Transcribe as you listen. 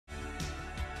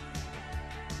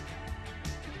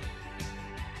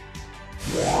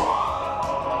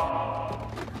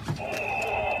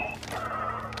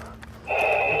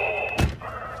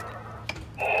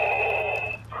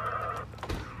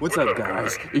What's up,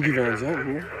 guys? Iggy Van Zandt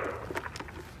here.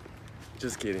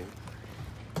 Just kidding.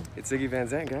 It's Iggy Van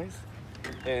Zandt, guys.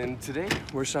 And today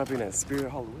we're shopping at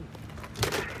Spirit Halloween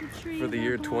for the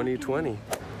year 2020.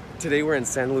 Today we're in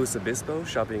San Luis Obispo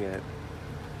shopping at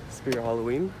Spirit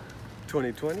Halloween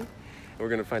 2020. And we're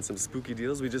gonna find some spooky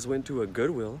deals. We just went to a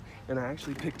Goodwill and I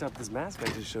actually picked up this mask I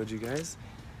just showed you guys.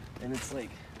 And it's like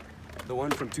the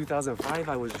one from 2005.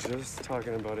 I was just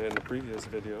talking about it in the previous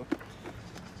video.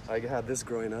 I had this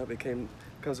growing up. It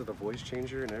comes with a voice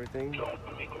changer and everything.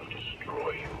 Something will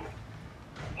destroy you.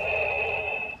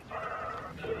 Oh,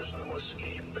 there's no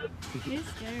escape. You're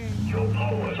scared. Your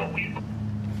powers are weak.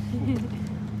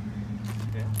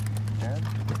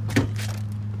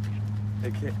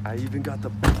 I even got the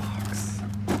box.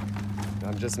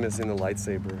 I'm just missing the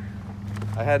lightsaber.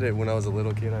 I had it when I was a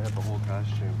little kid. I had the whole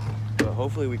costume. But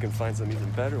hopefully we can find some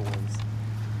even better ones.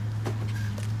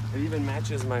 It even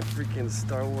matches my freaking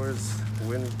Star Wars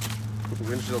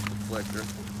windshield deflector.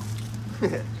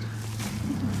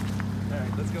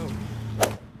 Alright, let's go.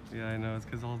 Yeah, I know. It's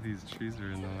because all these trees are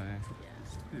in the way.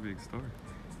 It's a pretty big store.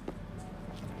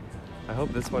 I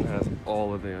hope this one has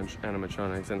all of the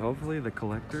animatronics and hopefully the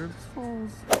collector's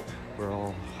falls. We're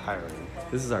all hiring.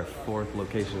 This is our 4th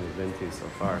location we've been to so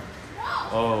far.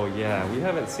 Oh yeah, we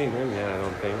haven't seen him yet, I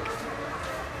don't think.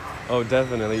 Oh,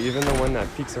 definitely. Even the one that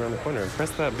peeks around the corner. Press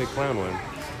that big clown one.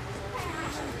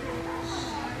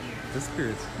 This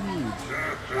spirit's huge.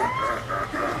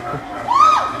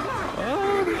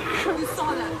 Oh, You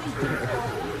saw that.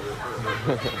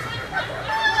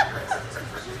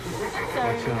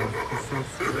 watch out. It's so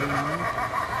scary.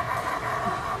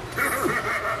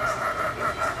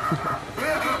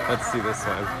 Let's see this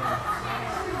one.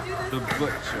 The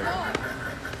butcher.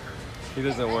 He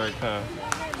doesn't work, huh?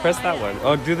 Press that one.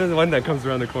 Oh, do the one that comes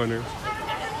around the corner. I'm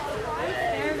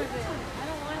scared of it. I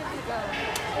don't want it to go.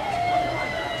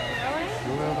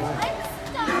 Move out of the way.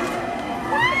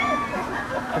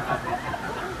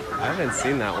 I haven't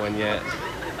seen that one yet.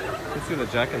 Let's see the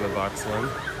Jack in the Box one.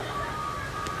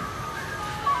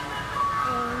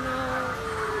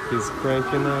 Oh no. He's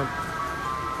cranking up.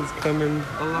 He's coming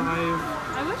alive.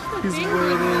 I wish the He's thing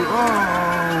waiting.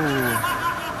 Oh!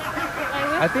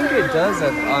 I think it does,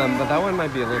 but that one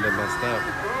might be a little bit messed up.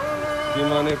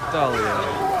 Demonic Dahlia.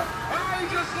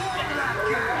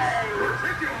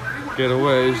 Get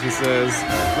away, she says.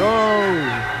 Oh!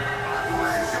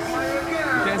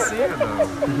 You can't see it though.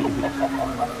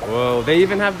 Whoa, they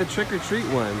even have the trick-or-treat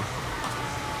one.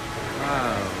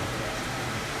 Wow.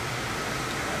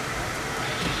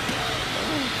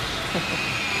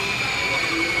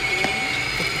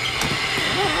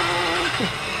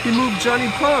 He moved Johnny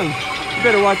Punk. You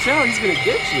better watch out, he's gonna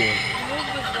get you.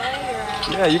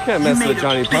 Yeah, you can't mess with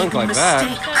Johnny Punk like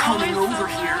that. Coming over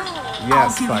here. Yeah, I'll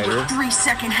give you Spider. a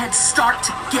 3-second head start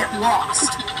to get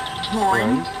lost.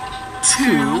 1,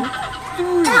 2,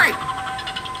 3.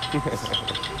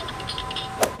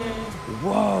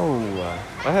 Whoa!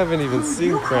 I haven't even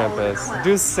seen Krampus.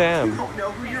 Do Sam. You don't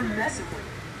know who you're messing with.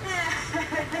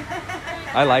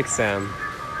 I like Sam.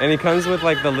 And he comes with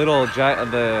like the little, it's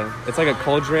like a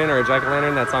cauldron or a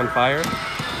jack-o'-lantern that's on fire.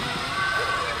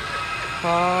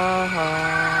 Ha ha.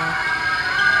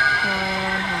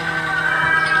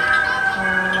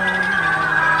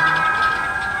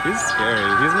 He's scary.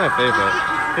 He's my favorite.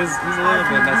 He's a little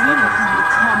bit messed up.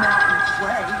 Come out and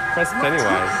play. Press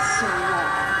Pennywise. So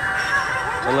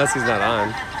long. Unless he's not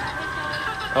on.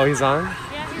 Oh, he's on?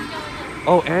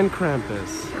 Oh, and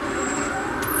Krampus.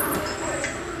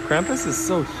 Krampus is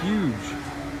so huge.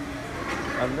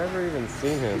 I've never even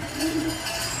seen him.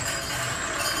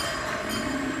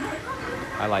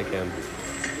 I like him.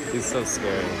 He's so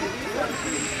scary.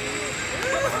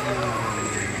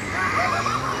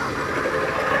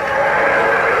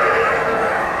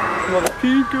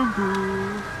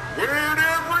 Peekaboo. Where'd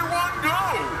everyone go?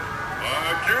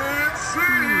 I can't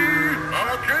see.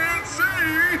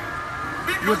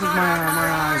 Because Look at my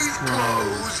eyes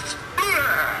closed.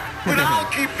 Blah. But I'll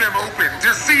keep them open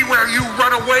to see where you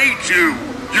run away to.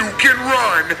 You can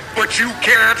run, but you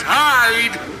can't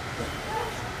hide.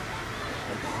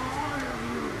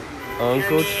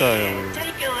 Uncle Charlie.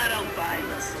 Take a little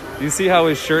bite. You see how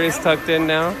his shirt is tucked in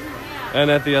now?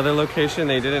 And at the other location,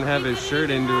 they didn't have his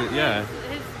shirt into it. Yeah.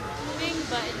 His thing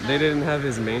button. They didn't have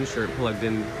his main shirt plugged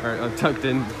in, or tucked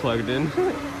in,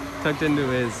 tucked into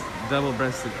his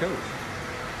double-breasted coat.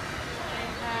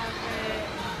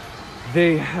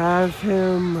 They have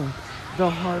him, the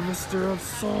Harvester of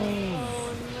Souls.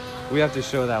 Oh no. We have to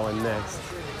show that one next.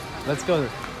 Let's go.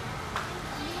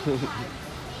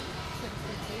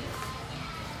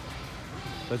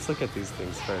 Let's look at these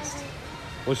things first.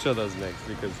 We'll show those next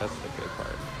because that's the good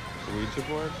part. Ouija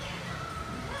board.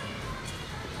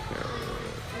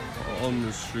 On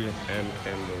the street hand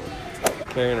candle.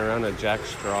 Carrying around a jack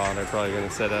straw. They're probably gonna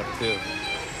set up too.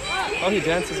 Oh, he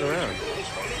dances around.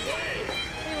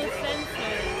 He was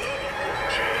censored.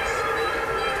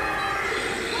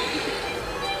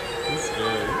 That's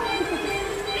good.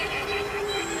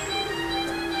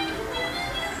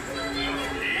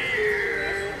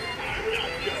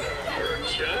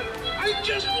 I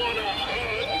just want a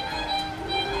hug.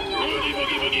 Boogie,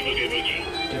 boogie, boogie, boogie, boogie.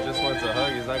 He just wants a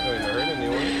hug. He's not going to hurt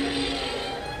anyone.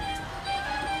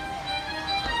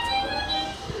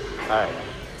 Alright.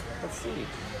 Let's see.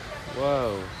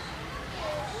 Whoa.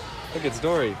 Look, it's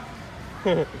Dory.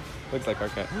 Looks like our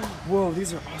cat. Whoa,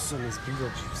 these are awesome. These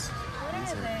Beetlejuice. What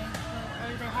are they?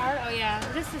 Are they hard? Oh yeah,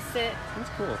 just to sit That's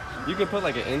cool. You could put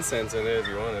like an incense in it if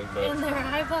you wanted, but in their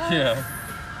eyeballs. yeah,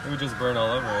 it would just burn all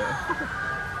over it.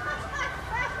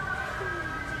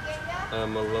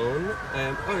 I'm alone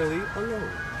and utterly alone.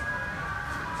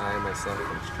 I myself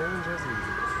am strange as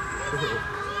usual.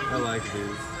 I like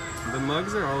these. The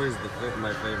mugs are always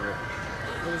my favorite.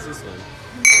 What is this one?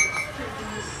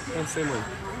 Oh, same one.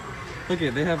 Look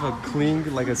at, they have a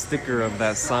cling, like a sticker of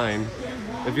that sign.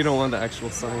 If you don't want the actual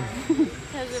sign.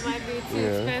 Because it might be too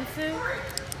expensive.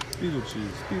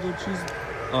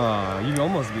 Beetlejuice. You'd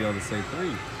almost be able to say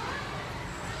 3.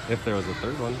 If there was a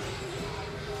third one.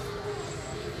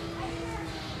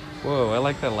 Whoa, I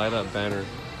like that light up banner.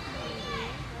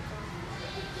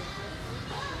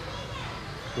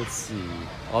 Let's see.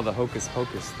 All the hocus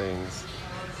pocus things.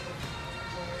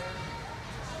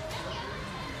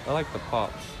 I like the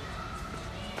pops.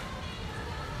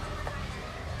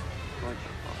 I like the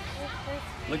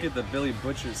pops. Look at the Billy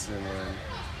Butcherson one.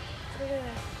 Look at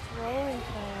this rolling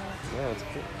pin. Yeah, it's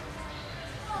cool.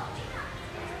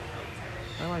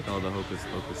 I like all the hocus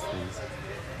pocus things.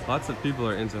 Lots of people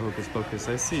are into hocus pocus.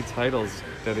 I see titles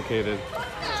dedicated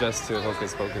just to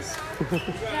hocus pocus.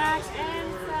 Jack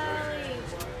and Sally.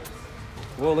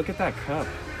 Whoa, look at that cup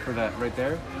for that right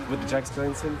there with the Jack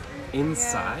Skellington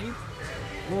inside. Yeah.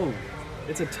 Whoa,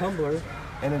 it's a tumbler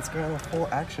and it's got a whole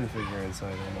action figure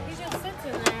inside He almost. just sits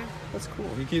in there. That's cool.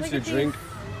 He keeps Look your at drink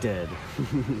dead.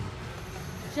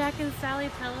 Jack and Sally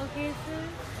pillowcases.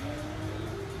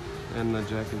 And the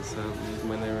Jack and Sally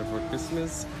My Neighbor Before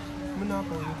Christmas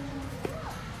Monopoly.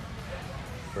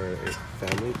 For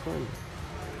family fun.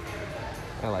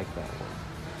 I like that one.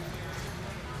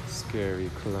 Scary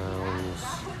clowns.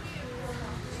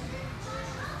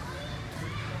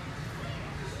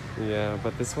 Yeah,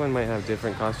 but this one might have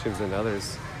different costumes than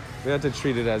others. We have to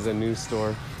treat it as a news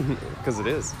store, because it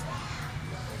is.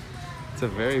 It's a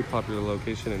very popular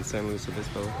location in San Luis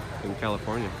Obispo, in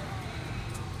California.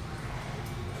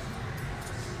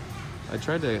 I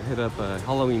tried to hit up a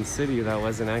Halloween City that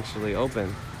wasn't actually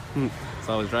open.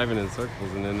 So I was driving in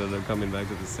circles and ended up coming back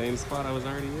to the same spot I was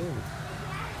already in.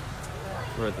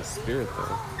 We're at the Spirit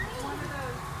though.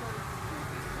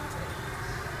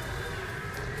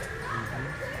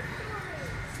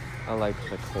 I like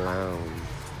the clown.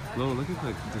 Look at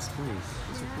the displays.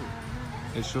 Those are cool.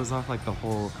 It shows off like the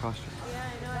whole costume. Yeah, I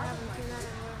know. I haven't seen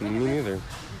that in a Me neither. It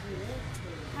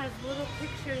has little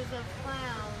pictures of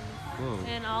clowns Whoa.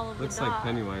 and all of the Looks dogs. like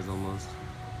Pennywise almost.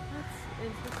 That's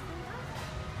interesting.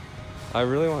 I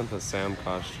really want the Sam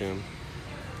costume.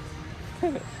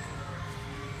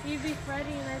 You'd be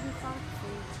Freddy and I'd be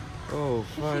Foxy. Oh,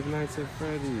 Five Nights at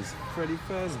Freddy's. Freddy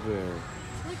Fazbear.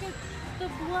 Look at the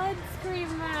blood scream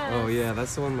mask. Oh yeah,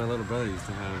 that's the one my little brother used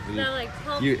to have. That like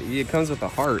pump. It comes with a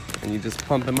heart, and you just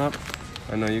pump him up.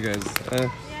 I know you guys.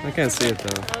 I can't see it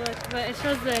though. Oh, look, but it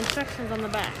shows the instructions on the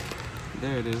back.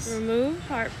 There it is. Remove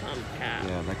heart pump cap.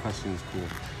 Yeah, that costume is cool.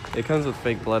 It comes with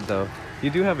fake blood though. You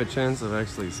do have a chance of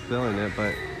actually spilling it,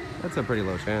 but that's a pretty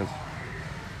low chance.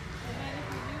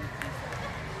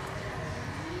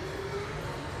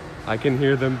 I can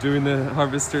hear them doing the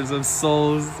Harvesters of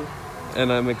Souls,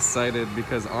 and I'm excited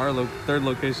because our third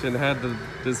location had the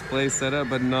display set up,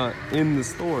 but not in the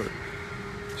store.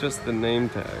 Just the name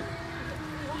tag.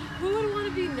 Who would want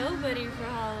to be nobody for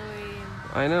Halloween?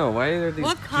 I know. Why are these?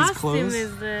 What these costume clothes,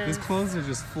 is this? These clothes are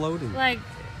just floating. Like,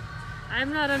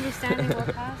 I'm not understanding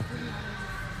what costume.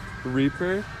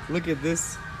 Reaper. Look at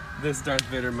this. This Darth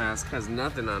Vader mask has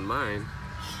nothing on mine.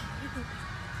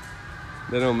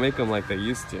 They don't make them like they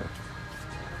used to.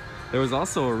 There was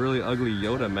also a really ugly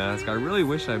Yoda mask. I really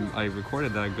wish I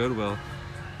recorded that at Goodwill,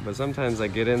 but sometimes I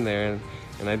get in there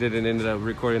and I didn't end up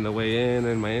recording the way in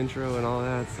and my intro and all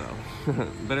that, so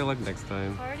better luck next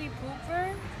time. Party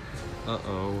pooper?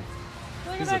 Uh-oh.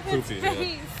 Look He's at a that kid's poopy, yeah.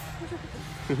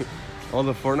 face. All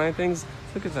the Fortnite things?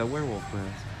 Look at that werewolf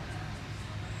mask.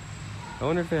 I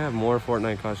wonder if they have more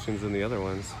Fortnite costumes than the other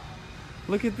ones.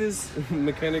 Look at this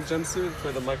mechanic jumpsuit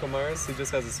for the Michael Myers. He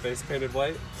just has his face painted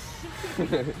white.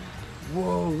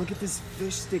 Whoa, look at this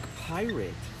fish stick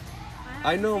pirate.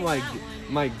 I know my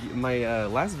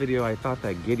last video I thought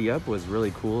that Giddy Up was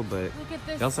really cool, but Look at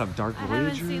this. they also have Dark I Ranger.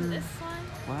 haven't seen this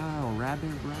one. Wow, Rabbit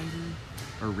Rider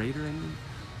or Raider, I mean.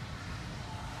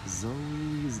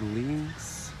 Zoe's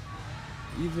Lynx,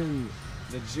 even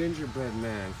the gingerbread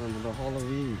man from the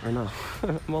Halloween. Or no,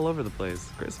 I'm all over the place.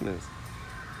 Christmas.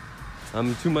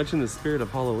 I'm too much in the spirit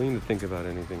of Halloween to think about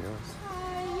anything else.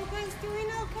 Hi, you guys doing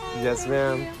okay? Yes,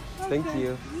 ma'am. Thank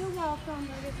you. You're welcome.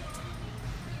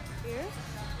 Here?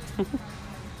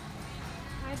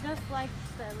 I just like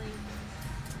the link.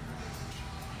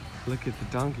 Look at the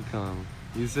Donkey Kong.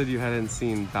 You said you hadn't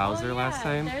seen Bowser last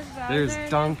time? There's Bowser, There's there's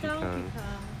Donkey Kong. Kong.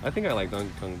 I think I like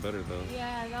Donkey Kong better though.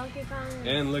 Yeah, Donkey Kong.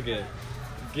 And look at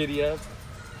Giddy Up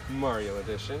Mario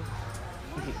Edition.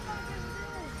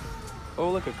 Oh,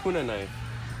 look, a Kuna knife.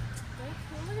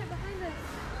 Look at behind us.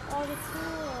 All the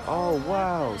tools. Oh,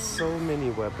 wow. weapons. So many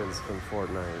weapons from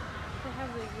Fortnite. They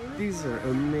have the uniform. These are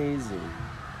amazing.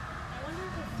 I wonder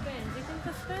if it spins. Do you think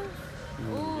it spins?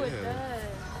 Ooh, it yeah.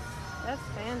 does. That's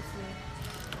fancy.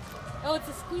 Oh, it's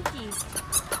a squeaky.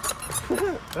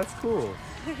 That's cool.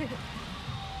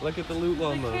 Look at the loot The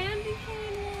llama. candy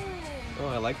cane one. Oh,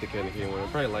 I like the candy cane one.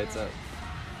 It probably lights up.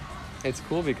 It's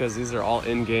cool because these are all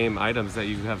in-game items that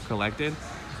you have collected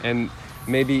and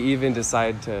maybe even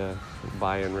decide to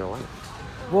buy in real life.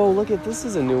 Whoa, look at this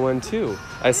is a new one too.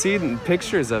 I see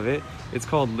pictures of it. It's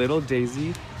called Little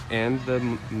Daisy and the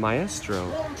Maestro.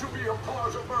 Want to be a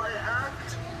part of my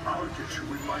act? I'll get you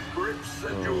in my grips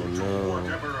and you'll do no.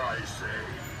 whatever I say.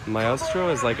 Maestro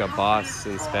is like a boss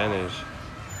in Spanish.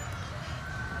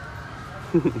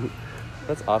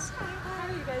 That's awesome. How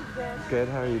are you guys doing? Good,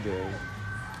 how are you doing?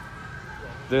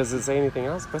 Does it say anything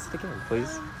else? Press it again,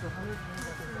 please. Look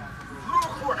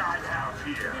what I have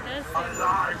here. does A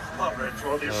live puppet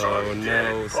for this Oh, undead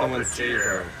no, someone save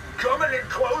her. puppeteer. Come in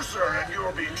closer and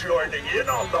you'll be joining in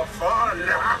on the fun.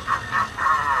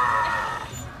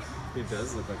 He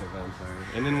does look like a vampire.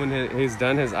 And then when he's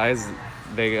done, his eyes,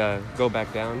 they go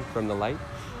back down from the light.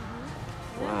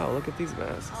 Wow, look at these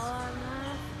masks. Oh,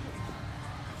 no.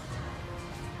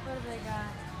 What do they got?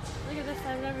 Look at this.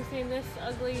 I've never seen this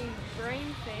ugly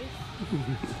brain face.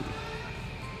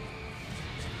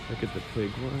 Look at the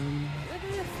pig one. Look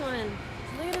at this one.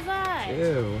 Look at his eye.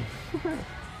 Ew.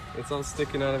 It's all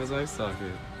sticking out of his eye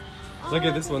socket. Look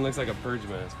at this one, looks like a purge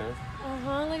mask, huh?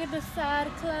 Uh-huh. Look at the sad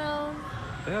clown.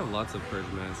 They have lots of purge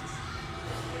masks.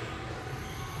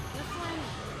 This one.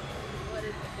 What does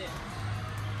it do?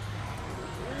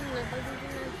 It doesn't do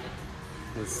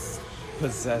nothing. This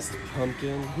possessed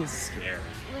pumpkin, he's scared.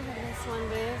 Look at this one,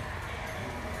 babe.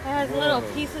 It has little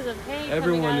pieces of paint.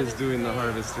 Everyone coming out is of doing his the face.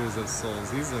 Harvesters of Souls.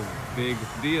 He's a big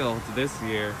deal this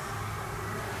year.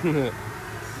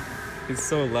 He's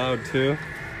so loud too.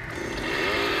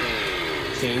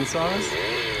 Chainsaws?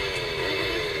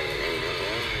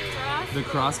 The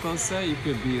crossbow set, you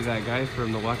could be that guy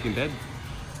from The Walking Dead.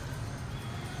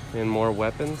 And more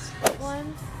weapons.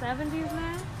 One 70s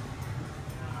man.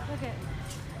 Look at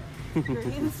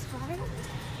green spider.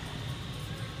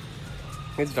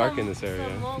 It's dark in this Some area.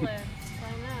 mullets,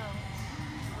 I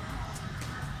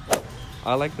know.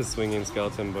 I like the swinging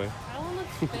skeleton boy. That one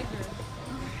looks bigger.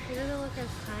 He doesn't look as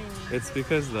tiny. It's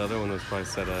because the other one was probably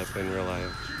set up in real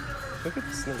life. Look at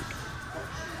the snake.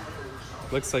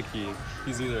 Looks like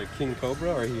he's either a king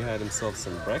cobra or he had himself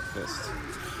some breakfast.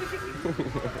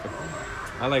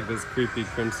 I like this creepy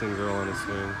crimson girl on a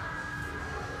swing.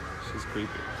 She's creepy.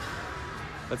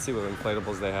 Let's see what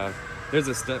inflatables they have. There's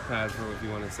a step pad for if you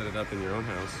want to set it up in your own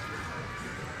house.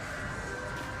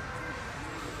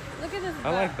 Look at this.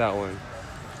 I like that one.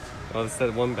 Oh, it's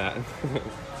that one bat.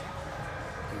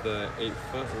 The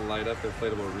 8-foot light up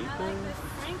inflatable I like Reaper. this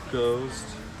Frank. Ghost,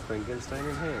 Frankenstein,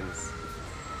 and hands.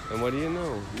 And what do you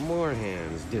know? More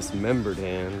hands, dismembered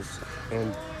hands,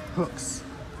 and hooks,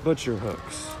 butcher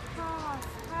hooks,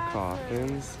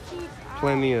 coffins,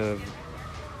 plenty of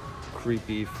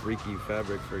creepy, freaky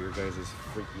fabric for your guys'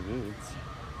 freaky needs.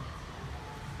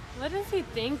 What is he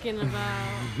thinking about?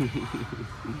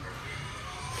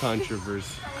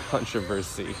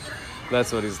 Controversy.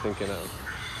 That's what he's thinking of.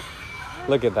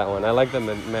 Look at that one. I like the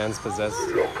man's possessed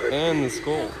and the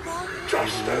skull.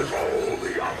 Just as all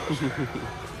the others.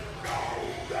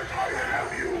 Now that I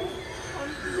have you,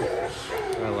 your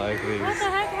soul. I like What the these.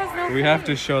 heck has no We have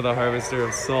to face? show the Harvester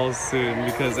of Souls soon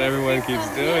because everyone keeps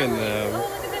doing them. Oh,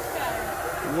 look at this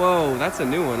guy. Whoa, that's a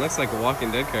new one. Looks like a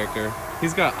Walking Dead character.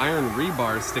 He's got iron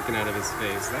rebar sticking out of his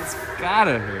face. That's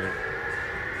gotta hurt.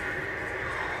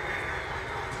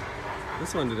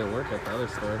 This one didn't work at the other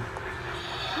store.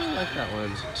 I like that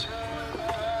one.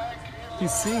 He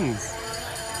sings.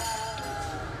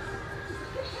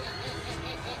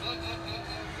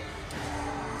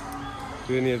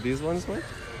 Do any of these ones work?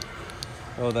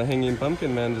 Oh, the hanging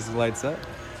pumpkin man just lights up.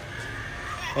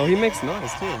 Oh, he makes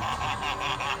noise too.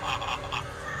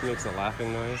 He makes a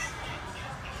laughing noise.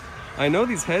 I know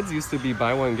these heads used to be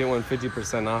buy one, get one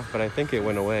 50% off, but I think it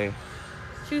went away.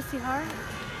 Juicy heart?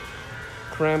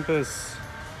 Krampus.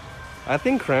 I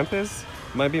think Krampus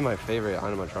might be my favorite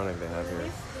animatronic they have here.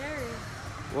 He's scary.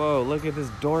 Whoa, look at this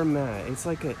doormat. It's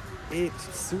like a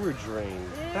sewer drain.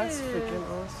 That's Ew. freaking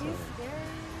awesome. He's scary.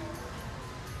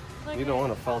 Like You don't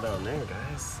want to fall down there,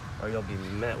 guys, or you'll be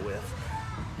met with.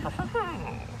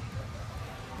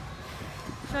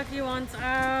 Chucky wants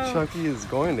out. Chucky is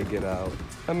going to get out.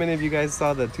 How many of you guys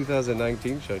saw the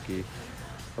 2019 Chucky?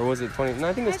 Or was it 20? No,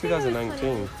 I think it was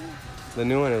 2019. The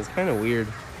new one is kind of weird.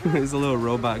 He's a little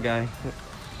robot guy.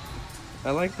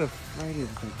 I like the Friday the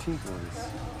 13th ones.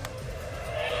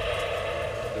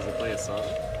 Does it play a song?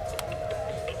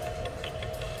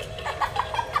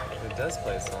 It does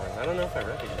play a song. I don't know if I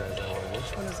recognize that one.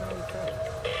 Which one is that one from?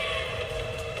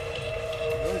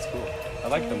 That one's cool. I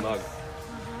like the mug.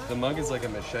 The mug is like a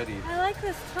machete. I like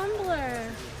this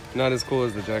tumbler. Not as cool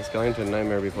as the Jack Skellington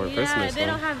Nightmare Before Christmas Yeah, they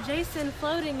one. don't have Jason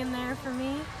floating in there for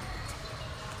me.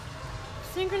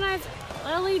 Synchronized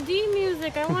LED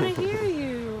music. I want to hear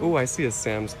you. Oh, I see a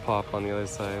Sam's Pop on the other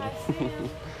side.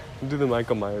 Do the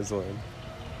Michael Myers one.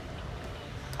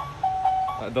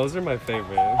 Those are my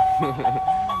favorite.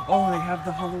 Oh, they have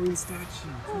the Halloween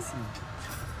statue. Listen.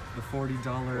 The $40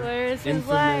 Where's his infamous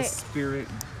light? spirit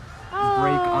Oh.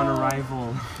 break on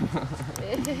arrival.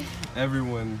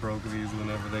 Everyone broke these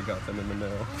whenever they got them in the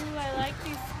mail. Ooh, I like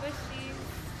these squishies.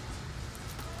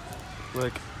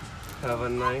 Look, have a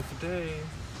nice day.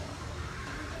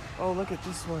 Oh, look at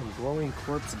this one. Glowing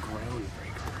corpse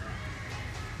groundbreaker.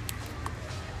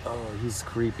 Oh, he's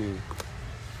creepy.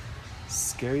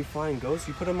 Scary flying ghost.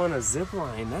 You put him on a zip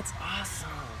line. That's awesome.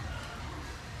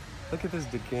 Look at this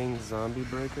decaying zombie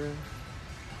breaker.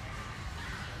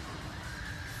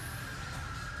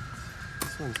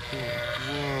 This one's cool.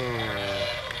 Whoa.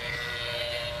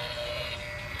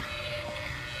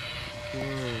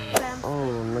 Whoa.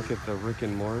 Oh, and look at the Rick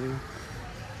and Morty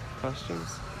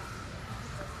costumes.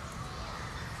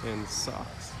 And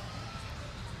socks.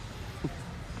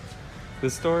 The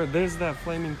store, there's that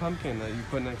flaming pumpkin that you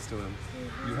put next to him.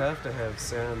 You have to have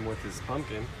Sam with his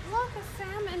pumpkin. Look, a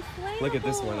Sam inflatable. Look at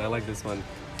this one. I like this one.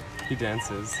 He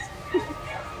dances.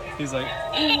 He's like,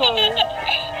 Inflatable.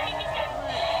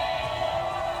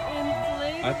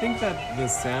 I think that the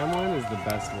Sam one is the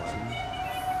best one.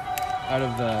 Out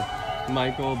of the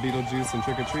Michael, Beetlejuice, and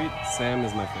Trick or Treat, Sam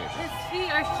is my favorite. His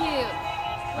feet are cute.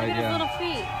 Look at his little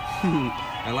feet.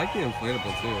 I like the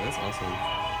inflatable too. That's awesome.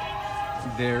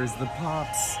 There's the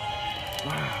Pops.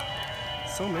 Wow.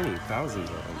 So many, thousands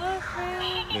of them. Look,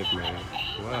 man. They've made.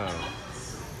 Wow.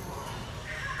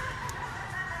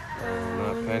 Oh,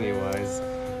 not Pennywise.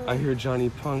 I hear Johnny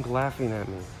Punk laughing at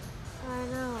me. I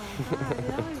know. God,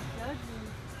 they always judge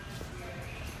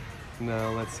me.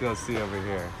 No, let's go see over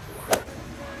here.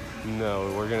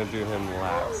 No, we're gonna do him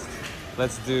last.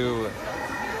 Let's do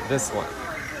this one.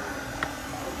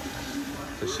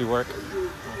 Does she work?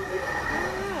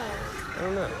 I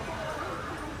don't know.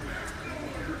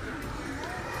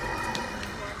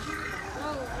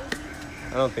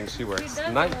 I don't think she works.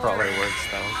 Nightcrawler works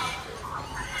though.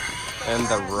 And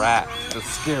the rat, the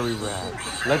scary rat.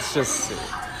 Let's just see.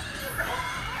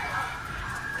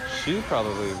 She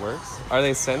probably works. Are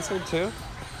they censored too?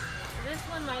 This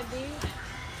one might be.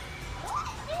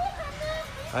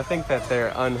 I think that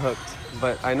they're unhooked,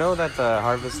 but I know that the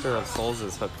Harvester of Souls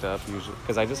is hooked up usually,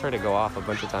 because I just heard it go off a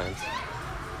bunch of times.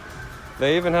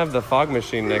 They even have the fog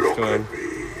machine next to him.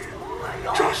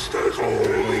 Just as all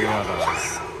the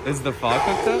others. Is the fog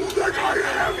hooked up? That I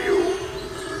have you.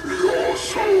 Your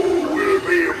soul will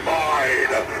be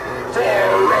mine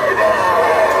forever.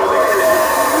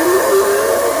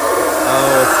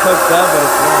 Oh, it's hooked up, but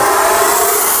it's not.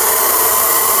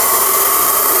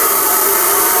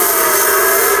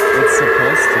 It's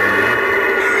supposed to be.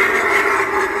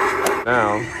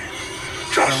 Now,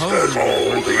 Just the hose as is all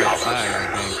working the right side, others.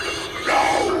 I think.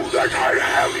 Now that I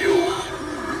have you,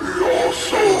 your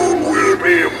soul will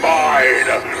be mine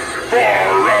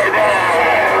forever.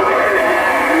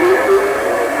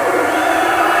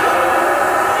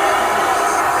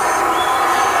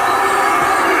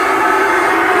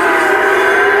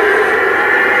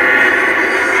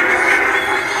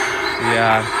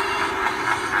 Yeah.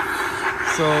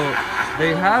 So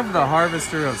they have the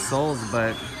Harvester of Souls,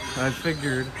 but I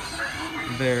figured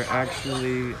they're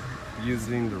actually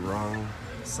using the wrong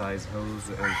size hose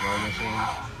and varnishing,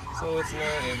 so it's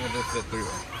not able to fit through.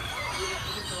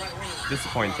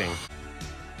 Disappointing.